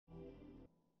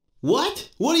What?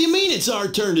 What do you mean it's our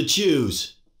turn to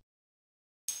choose?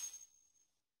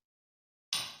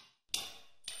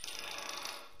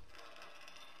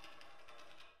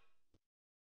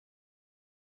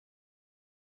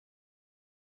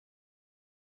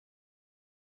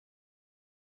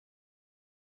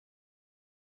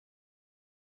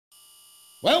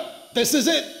 Well, this is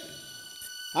it.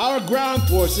 Our ground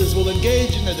forces will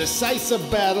engage in a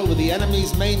decisive battle with the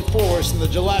enemy's main force in the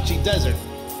Hitachi Desert.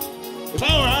 If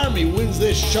our army wins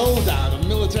this showdown of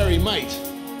military might,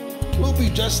 we'll be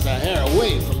just a hair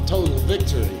away from total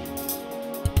victory.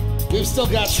 We've still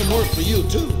got some work for you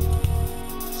too,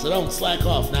 so don't slack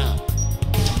off now.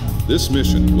 This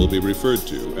mission will be referred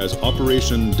to as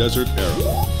Operation Desert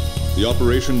Arrow. The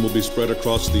operation will be spread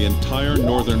across the entire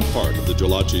northern part of the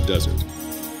Hitachi Desert.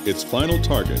 Its final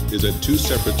target is at two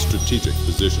separate strategic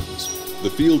positions: the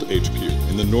field HQ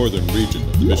in the northern region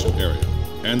of the mission area,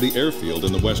 and the airfield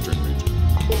in the western region.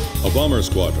 A bomber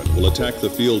squadron will attack the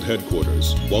field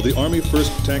headquarters, while the Army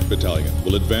 1st Tank Battalion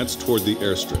will advance toward the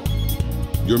airstrip.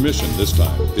 Your mission this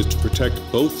time is to protect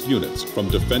both units from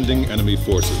defending enemy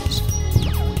forces.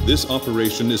 This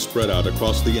operation is spread out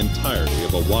across the entirety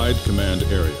of a wide command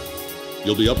area.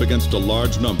 You'll be up against a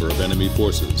large number of enemy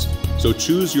forces, so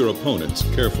choose your opponents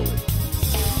carefully.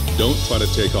 Don't try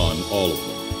to take on all of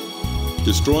them.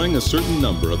 Destroying a certain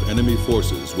number of enemy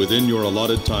forces within your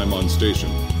allotted time on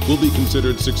station will be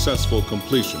considered successful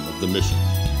completion of the mission.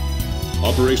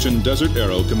 Operation Desert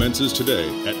Arrow commences today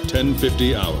at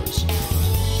 10:50 hours.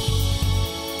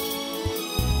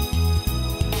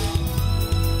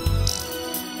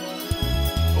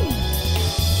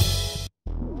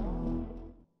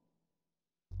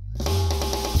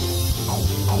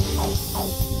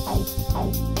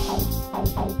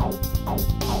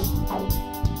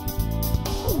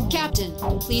 Captain,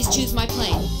 please choose my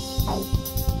plane.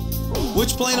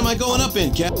 Which plane am I going up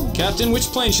in, Captain, which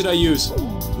plane should I use?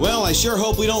 Well, I sure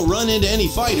hope we don't run into any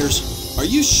fighters. Are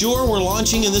you sure we're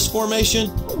launching in this formation?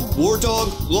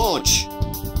 Wardog, launch!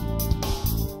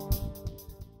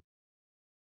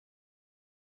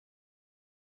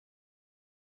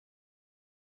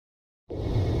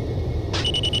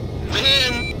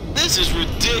 Man, this is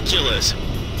ridiculous.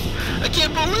 I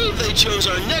can't believe they chose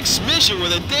our next mission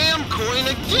with a damn coin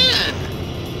again.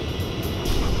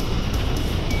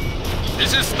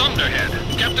 This is Thunderhead.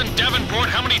 Captain Davenport,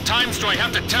 how many times do I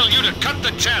have to tell you to cut the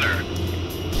chatter?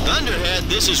 Thunderhead,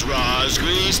 this is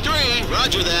Rosgrease 3.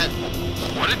 Roger that.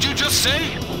 What did you just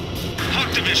say?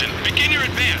 Hawk Division, begin your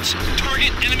advance.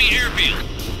 Target enemy airfield.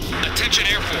 Attention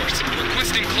Air Force,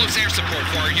 requesting close air support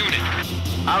for our unit.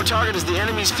 Our target is the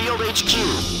enemy's field HQ.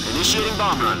 Initiating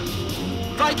bomb run.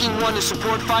 Viking 1 to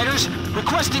support fighters,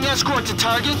 requesting escort to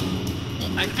target.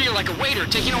 I feel like a waiter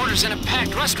taking orders in a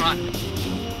packed restaurant.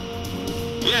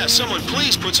 Yeah, someone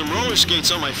please put some roller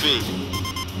skates on my feet.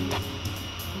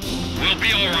 We'll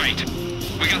be all right.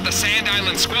 We got the Sand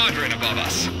Island Squadron above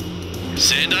us.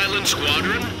 Sand Island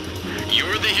Squadron?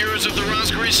 You're the heroes of the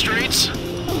Rosgrease Straits?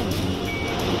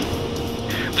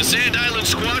 The Sand Island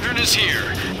Squadron is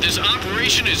here. This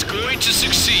operation is going to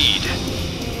succeed.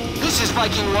 This is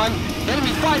Viking 1.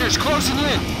 Enemy fighters closing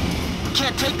in. We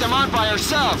can't take them on by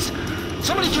ourselves.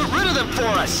 Somebody get rid of them for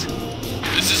us.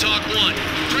 This is Hawk 1.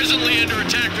 Presently under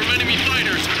attack from enemy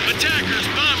fighters, attackers,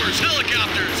 bombers,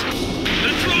 helicopters.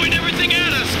 They're throwing everything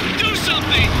at us. Do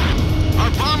something! Our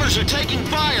bombers are taking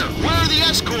fire. Where are the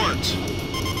escorts?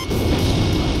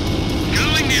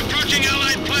 Calling the approaching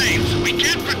Allied planes. We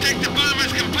can't protect the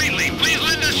bombers completely. Please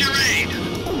lend us your aid.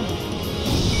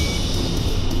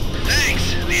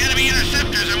 Thanks. The enemy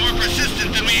interceptors are more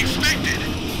persistent than we expected.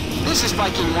 This is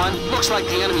Viking 1. Looks like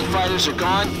the enemy fighters are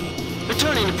gone.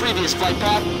 Returning to previous flight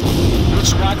path. Which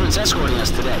squadron's escorting us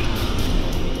today?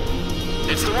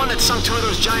 It's the one that sunk two of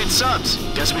those giant subs.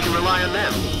 Guess we can rely on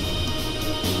them.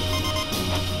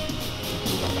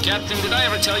 Captain, did I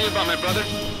ever tell you about my brother?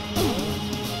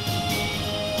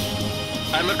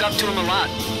 I look up to him a lot.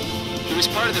 He was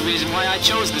part of the reason why I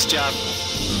chose this job.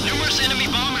 Numerous enemy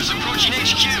bombers approaching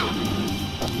HQ.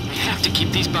 We have to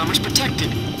keep these bombers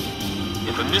protected.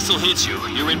 If a missile hits you,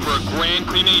 you're in for a grand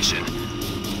cremation.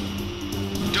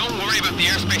 Don't worry about the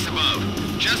airspace above.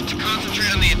 Just to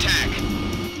concentrate on the attack.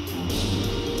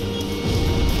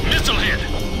 Missile hit!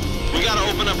 We gotta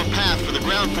open up a path for the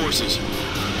ground forces.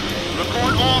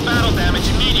 Report all battle damage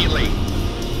immediately.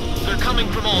 They're coming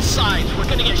from all sides. We're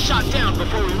gonna get shot down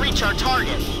before we reach our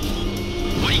target.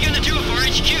 What are you gonna do if our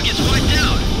HQ gets wiped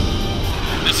out?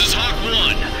 This is Hawk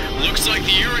 1. Looks like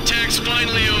the air attack's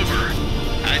finally over.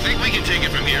 I think we can take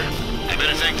it from here. I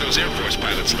better thank those Air Force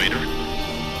pilots later.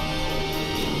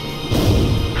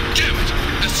 Damn it!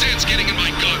 The sand's getting in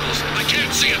my goggles. I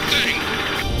can't see a thing.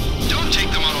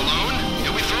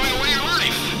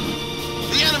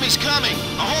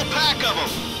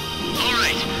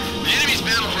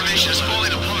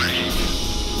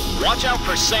 watch out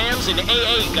for SAMs and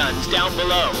AA guns down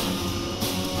below.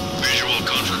 Visual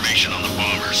confirmation on the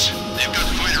bombers. They've got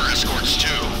fighter escorts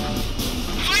too.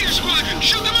 Fighter squadron,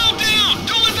 shoot them all down!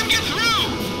 Don't let them get through!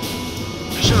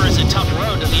 Sure is a tough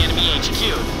road to the enemy HQ.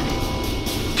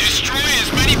 Destroy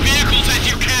as many vehicles as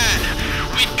you can!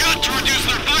 We've got to reduce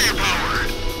their firepower!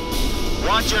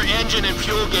 Watch your engine and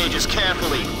fuel gauges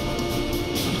carefully.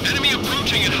 Enemy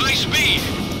approaching at high speed!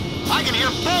 I can hear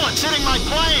bullets hitting my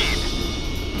plane!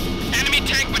 Enemy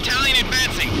tank battalion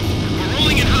advancing. We're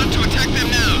rolling in hot to attack them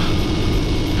now.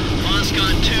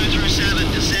 Moscon 2 through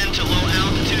 7, descend to low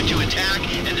altitude to attack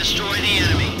and destroy the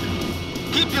enemy.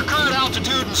 Keep your current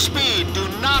altitude and speed. Do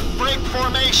not break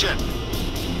formation.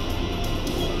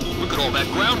 Look at all that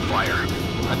ground fire.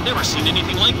 I've never seen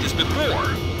anything like this before.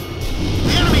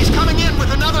 The enemy's coming in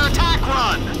with another attack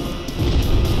run.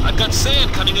 I've got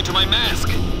sand coming into my mask.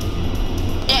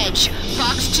 Edge,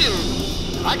 Fox 2.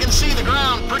 I can see the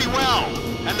ground pretty well.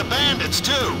 And the bandits,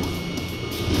 too.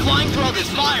 Flying through all this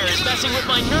fire is messing with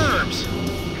my nerves.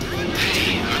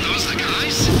 Hey, are those the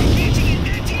guys?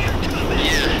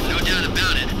 Yeah, no doubt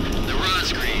about it. The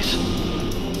Rosgrees.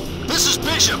 This is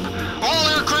Bishop. All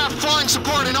aircraft flying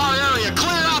support in our area.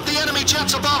 Clear out the enemy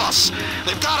jets above us.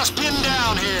 They've got us pinned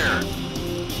down here.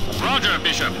 Roger,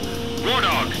 Bishop.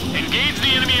 Wardog, engage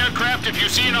the enemy aircraft if you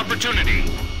see an opportunity.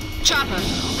 Chopper,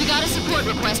 we got a support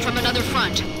request from another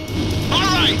front. All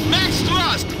right, max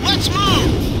thrust. Let's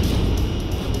move.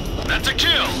 That's a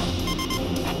kill.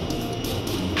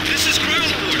 This is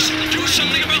ground force. Do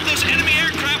something about those enemy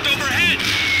aircraft overhead.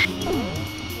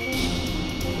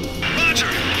 Roger,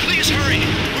 please hurry.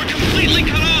 We're completely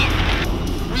cut off.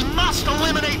 We must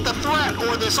eliminate the threat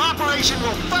or this operation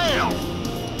will fail.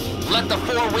 Let the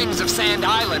 4 wings of Sand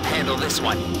Island handle this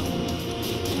one.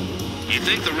 You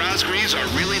think the Rosgrees are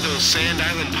really those Sand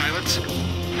Island pilots?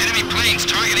 Enemy planes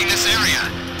targeting this area.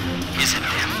 Is it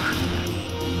them?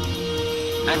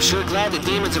 I'm sure glad the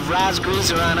demons of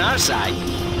Rosgrees are on our side.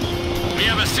 We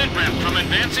have a sit-rep from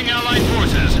advancing Allied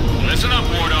forces. Listen up,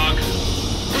 Wardog.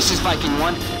 This is Viking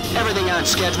 1. Everything on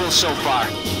schedule so far.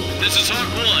 This is Hawk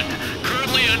 1.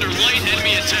 Currently under light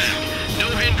enemy attack.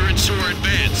 No hindrance to our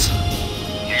advance.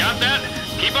 You got that?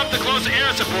 Keep up the close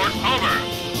air support. Over.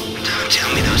 Don't tell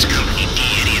me those company D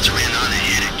idiots ran on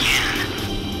ahead again.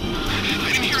 I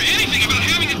didn't hear anything about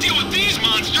having to deal with these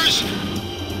monsters.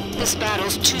 This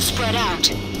battle's too spread out.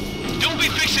 Don't be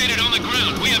fixated on the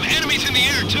ground. We have enemies in the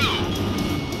air, too.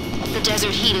 The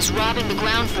desert heat is robbing the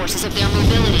ground forces of their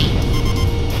mobility.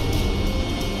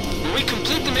 Will we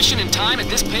complete the mission in time at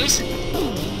this pace?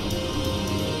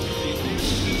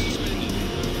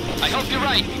 I hope you're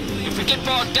right. If we get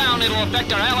bogged down, it'll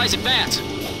affect our allies' advance.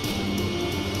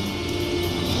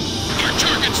 Our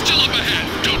target's still up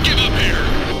ahead. Don't give up here.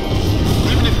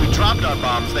 Even if we dropped our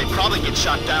bombs, they'd probably get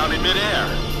shot down in midair.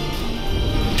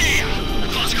 Damn!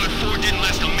 Moscon 4 didn't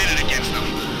last a minute against them.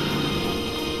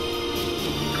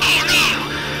 Oh no!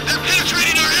 They're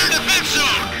penetrating our air defense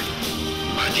zone!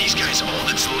 Are these guys all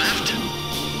that's left?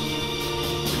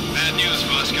 Bad news,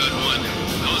 Moscon 1.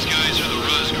 Those guys are the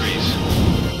Rosgrees.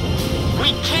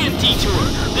 We can't detour.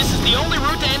 This is the only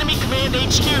route to enemy command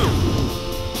HQ.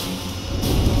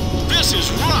 This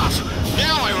is rough.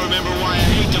 Now I remember why I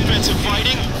hate defensive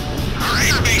fighting. Our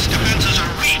air-based defenses are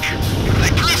weak. If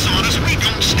they press on us, we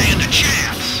don't stand a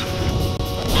chance.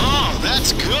 Oh,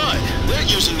 that's good. They're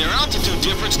using their altitude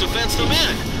difference to fence them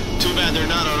in. Too bad they're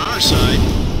not on our side.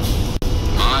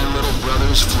 My little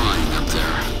brother's flying up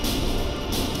there.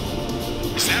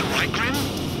 Is that right, Grim?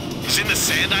 He's in the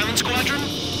Sand Island Squadron?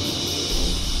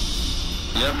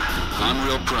 Yep, I'm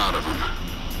real proud of him.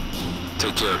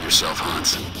 Take care of yourself,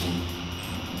 Hans.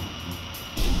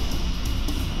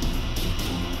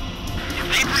 If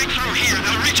they break through here,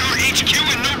 they'll reach our HQ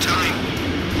in no time.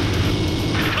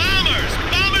 Bombers!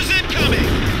 Bombers incoming!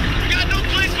 We got no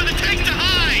place for the tanks to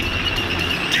hide!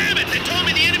 Damn it! They told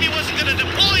me the enemy wasn't gonna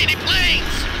deploy any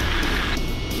planes!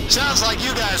 Sounds like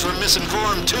you guys were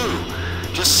misinformed too.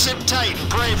 Just sit tight and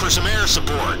pray for some air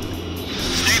support.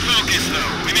 Stay focused,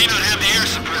 though. We may not have the air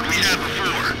support we had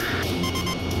before.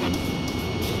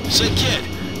 Say, kid,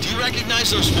 do you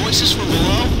recognize those voices from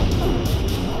below?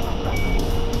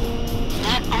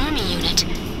 That army unit.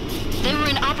 They were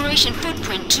in Operation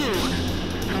Footprint, too.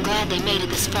 I'm glad they made it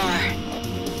this far.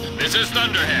 This is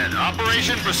Thunderhead.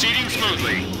 Operation proceeding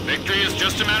smoothly. Victory is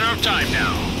just a matter of time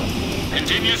now.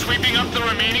 Continue sweeping up the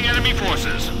remaining enemy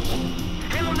forces.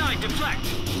 Halo 9, deflect.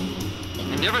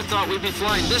 I never thought we'd be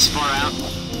flying this far out.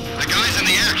 The guys in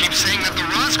the air keep saying that the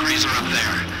Rosgrees are up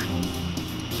there.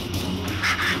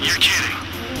 You're kidding.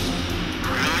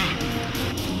 Really?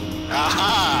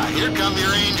 Aha! Here come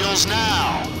your angels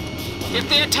now. If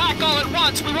they attack all at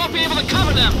once, we won't be able to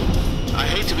cover them. I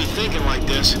hate to be thinking like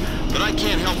this, but I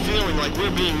can't help feeling like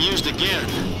we're being used again.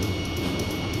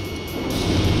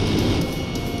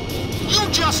 You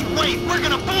just wait! We're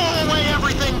gonna blow away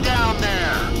everything down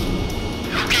there!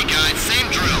 Okay, guys, same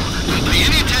drill. Don't pay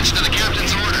any attention to the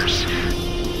captain's orders.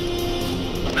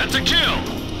 That's a kill!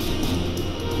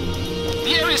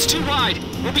 The area's too wide.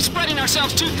 We'll be spreading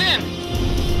ourselves too thin.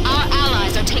 Our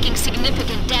allies are taking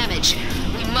significant damage.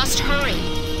 We must hurry.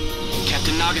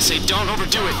 Captain Nagase, don't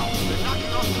overdo it.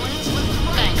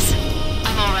 Thanks.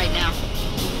 I'm all right now.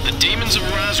 The Demons of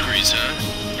Rosgrees, huh?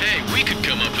 Hey, we could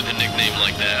come up with a nickname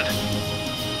like that.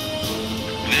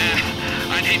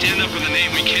 Nah, I'd hate to end up with a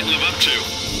name we can't live up to.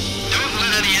 Don't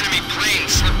let any enemy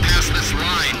planes slip past this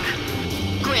line.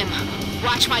 Grim,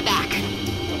 watch my back.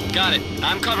 Got it.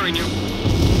 I'm covering you.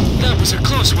 That was a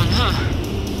close one, huh?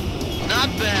 Not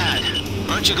bad.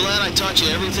 Aren't you glad I taught you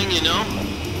everything you know?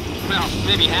 Well,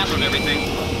 maybe half of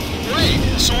everything. Wait,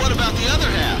 so what about the other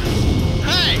half?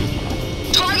 Hey!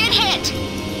 Target hit!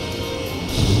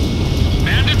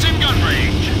 Bandits in gun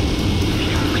range!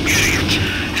 Idiot!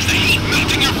 Is the heat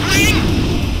melting your brain?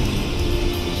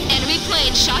 Enemy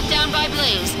plane shot down by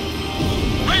blaze.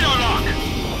 Radar lock!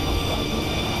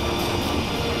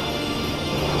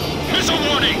 Missile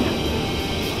warning!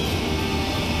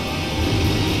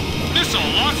 Missile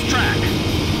lost track!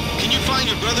 Can you find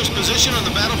your brother's position on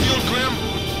the battlefield, Grim?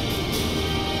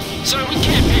 Sir, we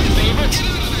can't pick favorites.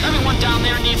 Everyone down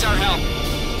there needs our help.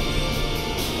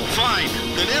 Fine,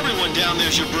 then everyone down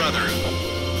there's your brother.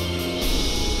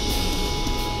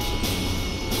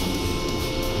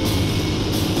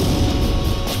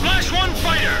 Splash 1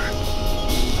 fighter!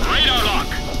 Radar lock!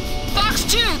 Fox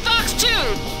 2! Fox 2!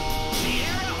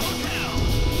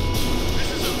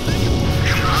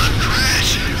 Come on,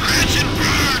 crash! Crash and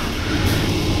burn!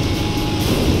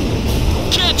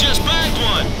 Kid just bagged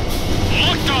one!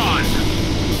 Locked on!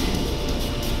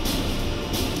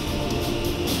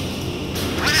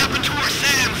 What happened to our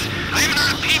SAMs? I haven't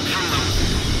heard a peep from them.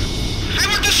 They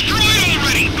were destroyed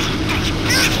already! Those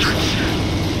bastards!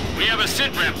 We have a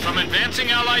sitrep from advancing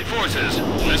Allied forces.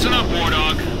 Listen up, War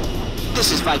Dog.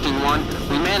 This is Viking 1.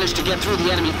 We managed to get through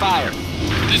the enemy fire.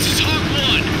 This is Hawk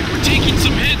 1. We're taking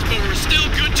some hits, but we're still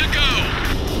good to go.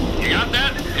 You got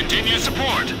that? Continue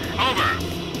support. Over.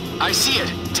 I see it.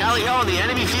 Tally ho on the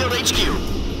enemy field HQ.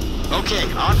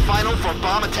 Okay, on final for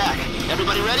bomb attack.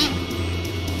 Everybody ready?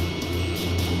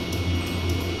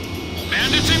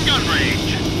 Bandits in gun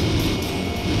range.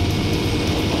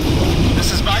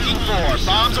 This is Viking 4.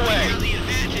 Bombs away. The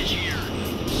advantage here.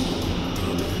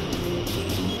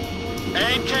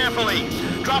 Aim carefully.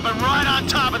 Dropping right on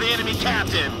top of the enemy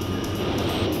captain.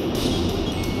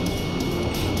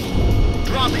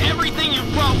 Drop everything you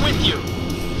brought with you.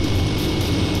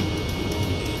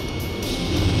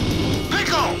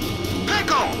 Pickle!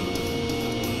 Pickle!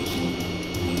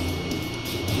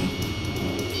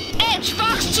 Edge!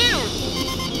 Fox 2!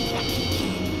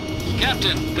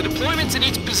 Captain, the deployments in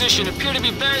each position appear to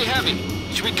be very heavy.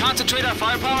 Should we concentrate our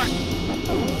firepower?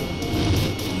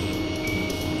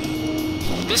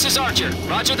 This is Archer.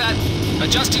 Roger that.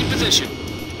 Adjusting position.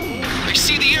 I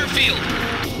see the airfield.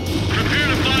 Prepare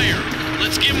to fire.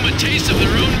 Let's give them a taste of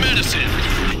their own medicine.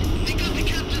 They got the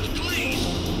captain's plane.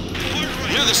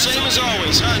 You're the same as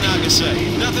always, huh,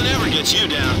 Nagase? Nothing ever gets you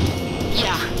down.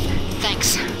 Yeah,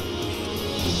 thanks.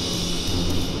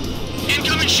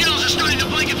 Incoming shells are starting to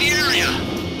blanket the area.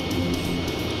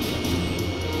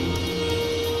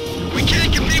 We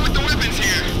can't compete with the weapons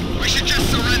here. We should just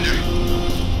surrender.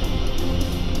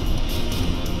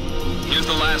 Here's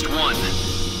the last one.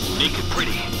 Make it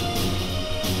pretty.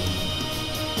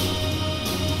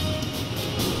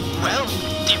 Well,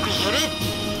 did we hit it?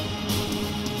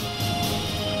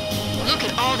 Look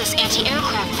at all this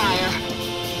anti-aircraft fire.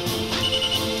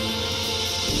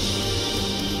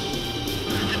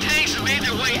 The tanks have made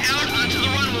their way out onto the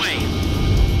runway.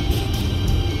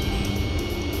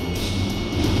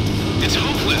 It's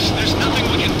hopeless. There's nothing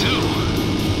we can do.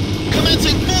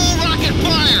 Commencing full rocket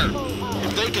fire!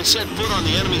 If they can set foot on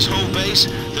the enemy's home base,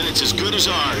 then it's as good as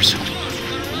ours.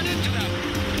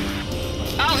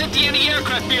 I'll hit the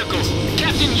anti-aircraft vehicles.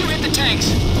 Captain, you hit the tanks.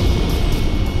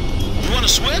 You want to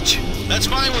switch? That's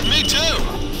fine with me, too.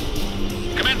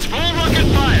 Commence full rocket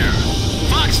fire.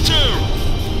 Fox 2!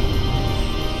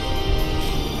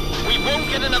 We won't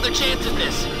get another chance at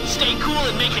this. Stay cool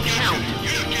and make it count.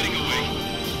 You're not getting away.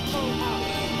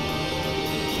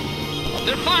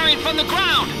 They're firing from the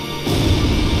ground.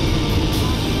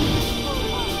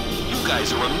 You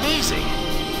guys are amazing.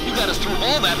 You got us through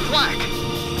all that flak.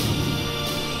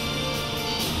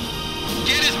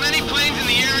 Get as many planes in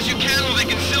the air as you can while they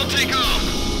can still take off.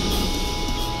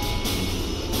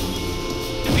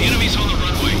 If the enemy's on the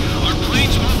runway, our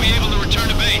planes won't be able to return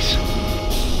to base.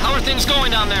 How are things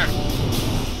going down there?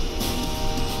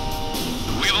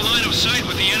 We have a line of sight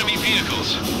with the enemy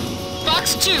vehicles.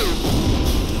 Fox 2.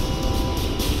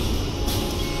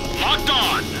 Locked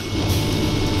on.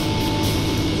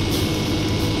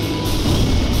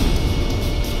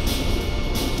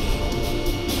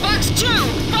 Fox 2!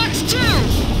 Fox 2!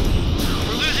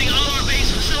 We're losing all our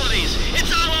base facilities.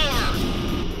 It's all over.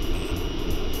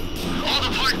 All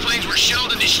the parked planes were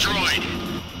shelled and destroyed.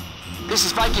 This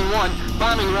is Viking 1.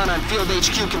 Bombing run on Field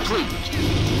HQ complete.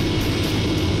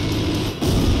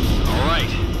 All right.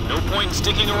 No point in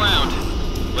sticking around.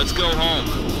 Let's go home.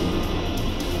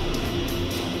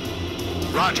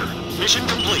 Roger. Mission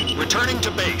complete. Returning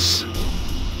to base.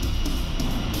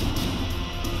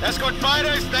 Escort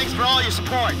fighters, thanks for all your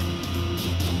support.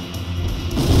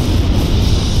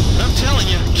 I'm telling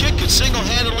you, Kit could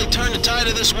single-handedly turn the tide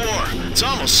of this war. It's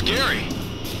almost scary.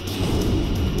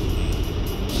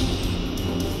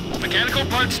 Mechanical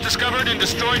parts discovered in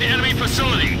destroyed enemy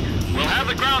facility. We'll have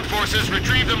the ground forces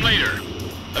retrieve them later.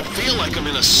 I feel like I'm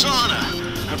in a sauna.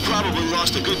 I've probably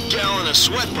lost a good gallon of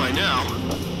sweat by now.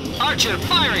 Archer,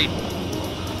 firing!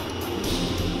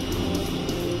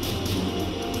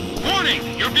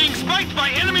 Warning! You're being spiked by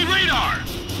enemy radar!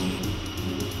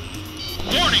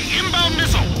 Warning! Inbound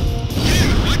missile!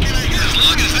 What can I do? As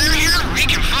long as they're here, we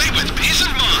can fight with peace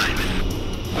of mind.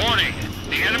 Warning!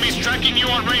 The enemy's tracking you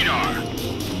on radar.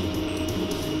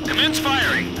 Commence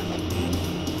firing.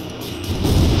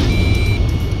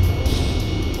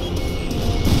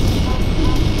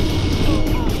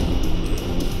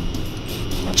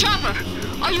 Chopper,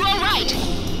 are you all right?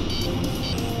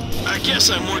 I guess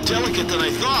I'm more delicate than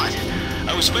I thought.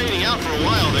 I was fading out for a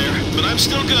while there, but I'm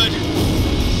still good.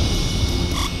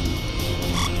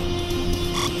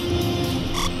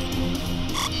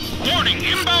 Warning!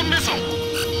 Inbound missile!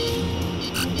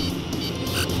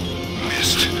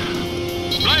 Missed.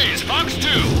 Blaze, Fox 2!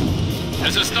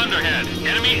 This is Thunderhead.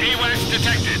 Enemy AWACS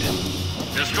detected.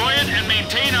 Destroy it and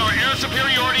maintain our air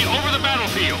superiority over the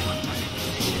battlefield.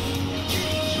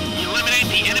 Eliminate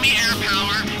the enemy air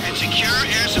power and secure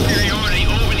air superiority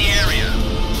over the area.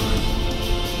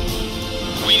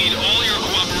 We need all your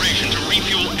cooperation to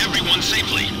refuel everyone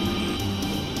safely.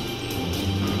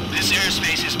 This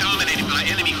airspace is dominated by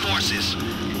enemy forces.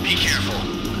 Be careful.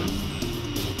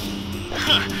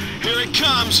 Here it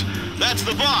comes. That's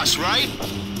the boss, right?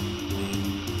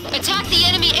 Attack the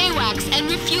enemy AWACS and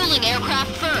refueling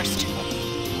aircraft first.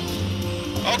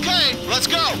 Okay, let's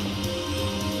go.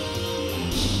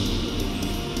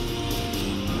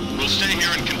 We'll stay here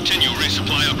and continue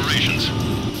resupply operations.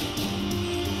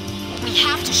 We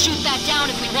have to shoot that down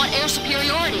if we want air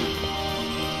superiority.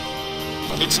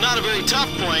 It's not a very tough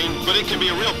plane, but it can be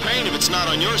a real pain if it's not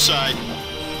on your side.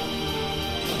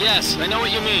 Yes, I know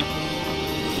what you mean.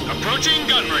 Approaching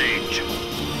gun range.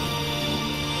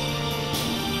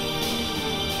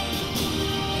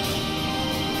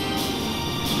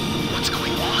 What's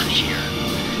going on here?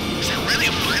 Is that really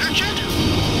a fighter jet?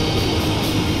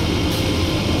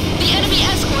 The enemy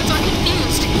escorts are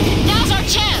confused. Now's our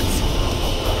chance.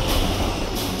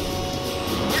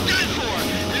 We're done for.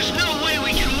 There's no way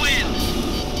we can win.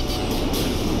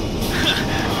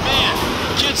 Man,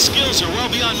 Kit's skills are well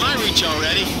beyond my reach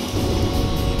already.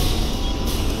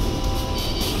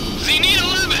 Zenith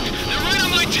 11! They're right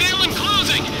on my tail and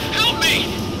closing! Help me!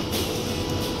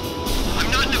 I'm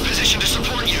not in a position to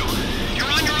support you. You're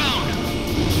on your own.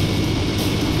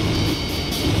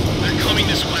 They're coming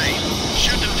this way.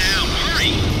 Shoot them down.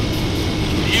 Hurry!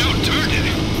 He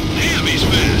out-targeted. Damn, he's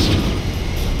fast.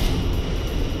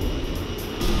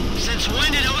 Since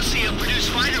when did Osea produce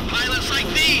fighter pilots like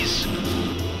these?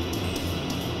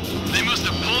 They must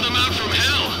have pulled them out from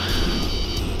hell.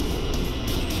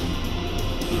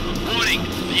 Warning,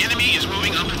 the enemy is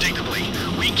moving unpredictably.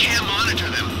 We can't monitor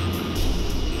them.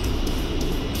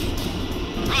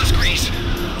 Rosgrease!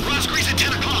 Rosgrease at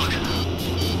 10 o'clock!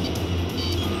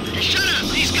 Shut up!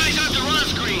 These guys aren't the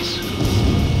Rosgrease!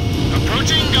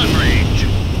 Approaching gun range.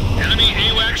 Enemy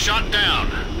AWACS shot down.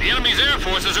 The enemy's air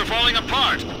forces are falling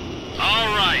apart.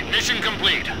 All right, mission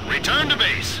complete. Return to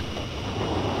base.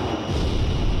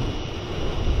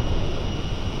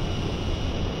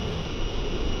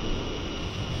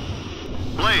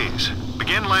 Blaze,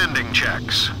 begin landing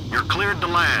checks. You're cleared to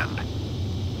land.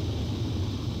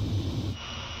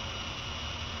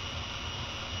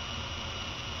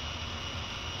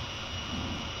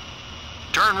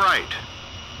 Turn right.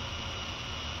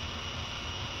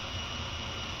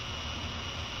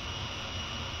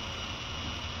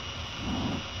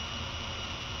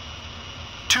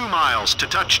 2 miles to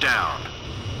touchdown.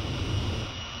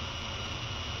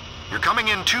 You're coming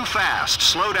in too fast.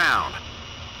 Slow down.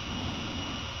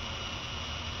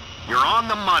 You're on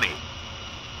the money.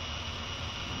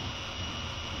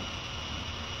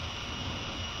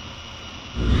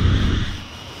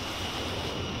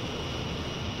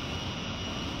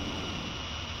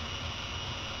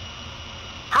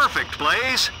 Perfect,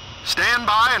 Blaze. Stand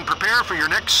by and prepare for your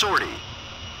next sortie.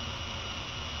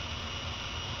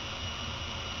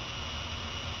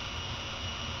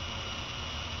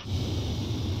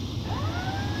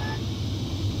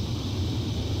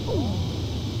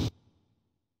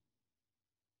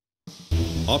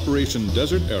 Operation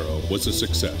Desert Arrow was a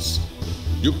success.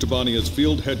 Yuktobania's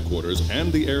field headquarters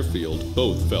and the airfield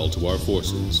both fell to our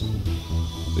forces.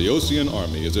 The Osean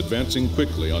Army is advancing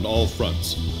quickly on all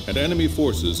fronts, and enemy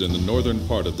forces in the northern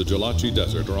part of the Jolachi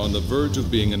Desert are on the verge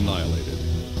of being annihilated.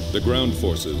 The ground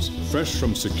forces, fresh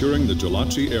from securing the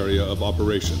Jolachi area of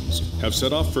operations, have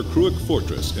set off for Kruik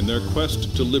Fortress in their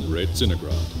quest to liberate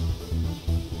Zinigrad.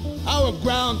 Our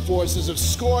ground forces have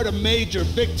scored a major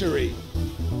victory.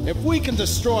 If we can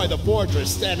destroy the fortress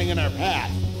standing in our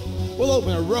path, we'll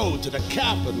open a road to the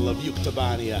capital of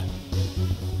Yuktobania.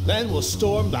 Then we'll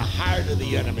storm the heart of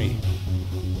the enemy.